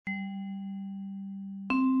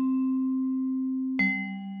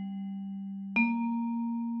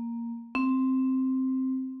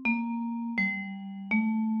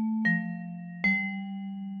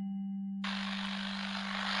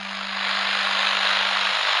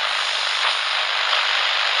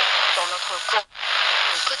au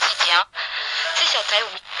quotidien.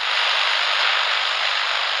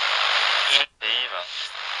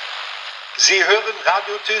 Sie hören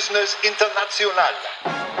Radio Tysnes International.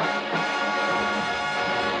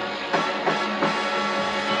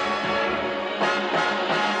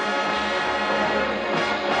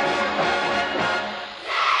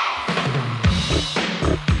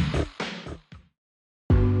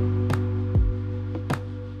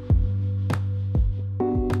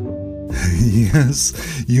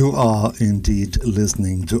 Yes, you are indeed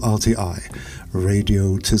listening to RTI,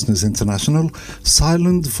 Radio Tysnes International,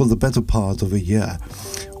 silent for the better part of a year,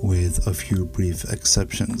 with a few brief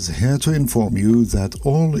exceptions. Here to inform you that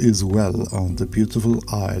all is well on the beautiful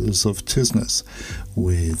Isles of Tysnes,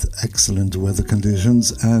 with excellent weather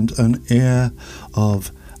conditions and an air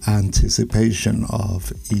of anticipation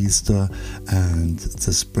of Easter and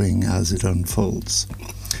the spring as it unfolds.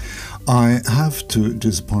 I have to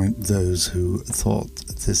disappoint those who thought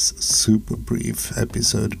this super brief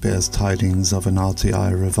episode bears tidings of an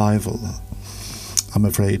RTI revival. I'm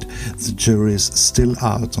afraid the jury's still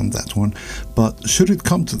out on that one, but should it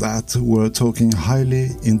come to that, we're talking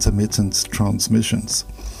highly intermittent transmissions.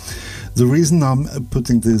 The reason I'm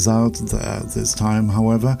putting this out there this time,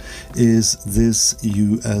 however, is this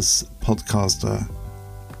US podcaster,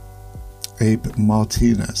 Abe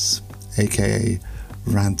Martinez, aka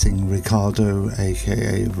Ranting Ricardo,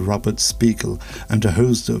 aka Robert Spiegel, and a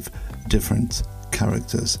host of different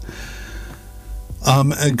characters.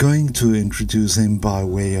 I'm going to introduce him by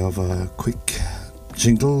way of a quick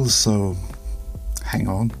jingle, so hang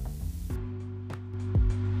on.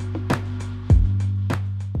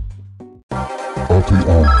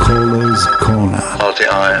 RTI Caller's Corner.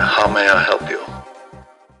 RTI, how may I help you?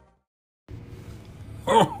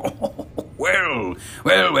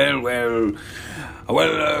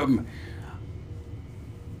 Well,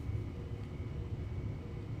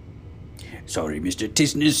 sorry, Mr.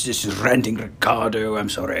 Tysnes, this is Ranting Ricardo. I'm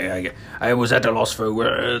sorry, I was at a loss for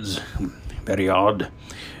words. Very odd.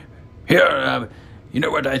 Here, you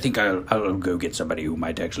know what, I think I'll go get somebody who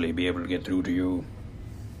might actually be able to get through to you.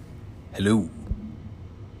 Hello.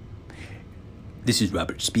 This is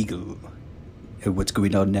Robert Spiegel. What's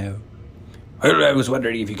going on now? Well, I was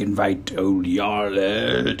wondering if you can invite old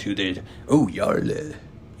Jarle to the... Oh, Jarle.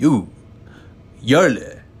 You.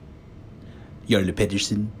 Jarle. Jarle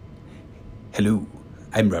Pedersen. Hello,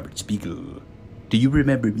 I'm Robert Spiegel. Do you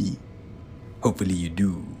remember me? Hopefully you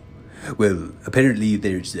do. Well, apparently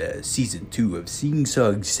there's season 2 of Sing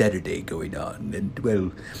Song Saturday going on, and,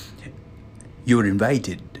 well, you're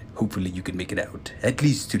invited. Hopefully you can make it out, at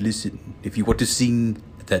least to listen. If you want to sing,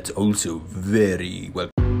 that's also very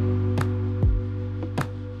welcome.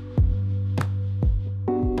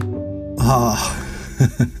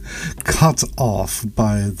 Cut off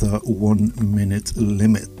by the 1 minute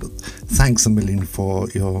limit. But thanks a million for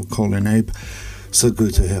your call in, Abe. So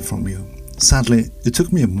good to hear from you. Sadly, it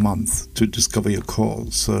took me a month to discover your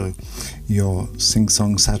call, so your Sing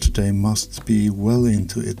Song Saturday must be well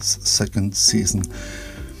into its second season.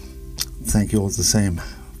 Thank you all the same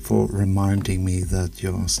for reminding me that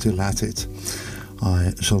you're still at it.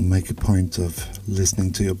 I shall make a point of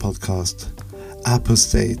listening to your podcast,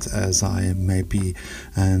 apostate as I may be,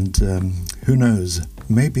 and who knows,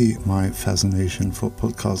 maybe my fascination for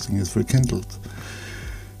podcasting is rekindled.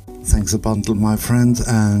 Thanks a bundle, my friend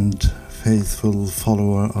and faithful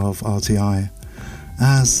follower of RTI,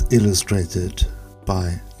 as illustrated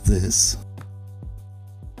by this.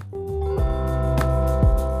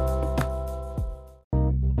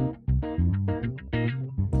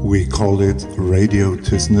 We call it Radio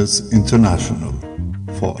Tysnes International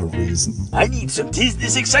for a reason. I need some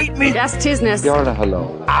Tysnes excitement. Yes, Tysnes. Jarle,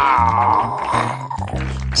 hello.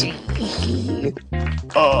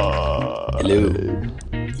 Hello,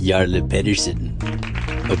 Jarle Pedersen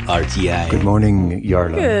of RTI. Good morning,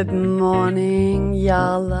 Jarle. Good morning,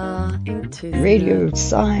 Yala in Tysnes. Radio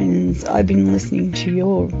Signs. I've been listening to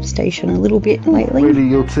your station a little bit lately.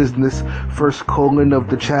 Radio Tysnes, first calling of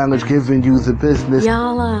the challenge, giving you the business.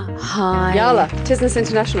 Yala, hi. Yala, Tysnes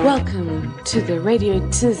International. Welcome to the Radio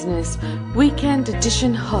Tysnes Weekend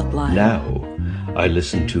Edition Hotline. Now, I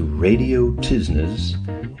listen to Radio Tysnes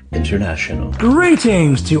International.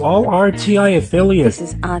 Greetings to all RTI affiliates.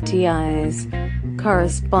 This is RTI's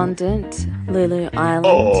correspondent, Lulu Island.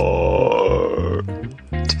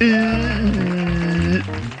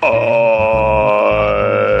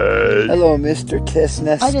 Hello, Mr.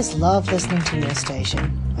 Tysnes. I just love listening to your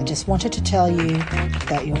station. I just wanted to tell you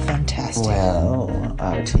that you're fantastic. Well,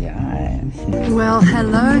 RTI. Well,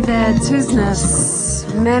 hello there,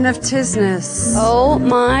 Tysnes. Men of Tysnes. Oh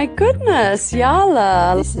my goodness,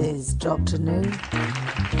 Yala. This is Dr. New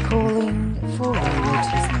calling for Radio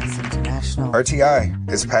Tysnes International.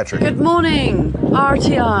 RTI, it's Patrick. Good morning,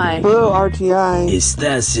 RTI. Hello, RTI.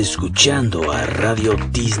 Estás escuchando a Radio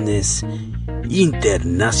Tysnes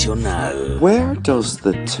Internacional. Where does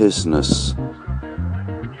the Tysnes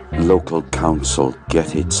local council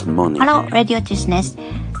get its money? Hello, Radio Tysnes.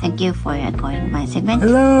 Thank you for going my segment.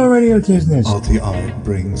 Hello, Radio Tysnes. RTI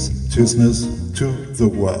brings Tysnes to the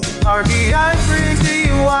world. RTI brings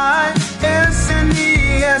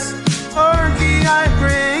TYSNES. RTI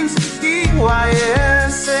brings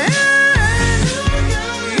TYSNES.